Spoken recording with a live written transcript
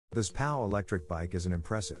The ZPAO Electric Bike is an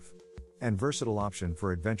impressive and versatile option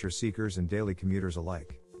for adventure seekers and daily commuters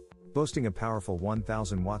alike. Boasting a powerful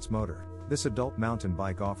 1000 watts motor, this adult mountain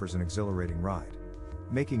bike offers an exhilarating ride,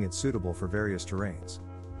 making it suitable for various terrains.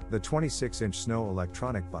 The 26-inch snow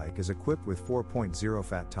electronic bike is equipped with 4.0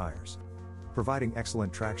 fat tires, providing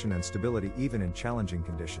excellent traction and stability even in challenging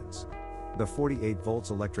conditions. The 48 volts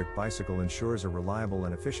electric bicycle ensures a reliable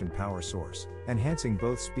and efficient power source, enhancing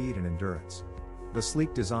both speed and endurance. The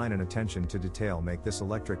sleek design and attention to detail make this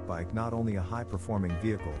electric bike not only a high-performing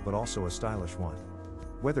vehicle but also a stylish one.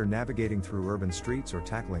 Whether navigating through urban streets or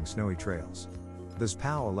tackling snowy trails, the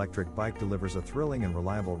ZPAO Electric Bike delivers a thrilling and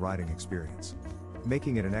reliable riding experience,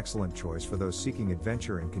 making it an excellent choice for those seeking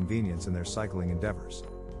adventure and convenience in their cycling endeavors.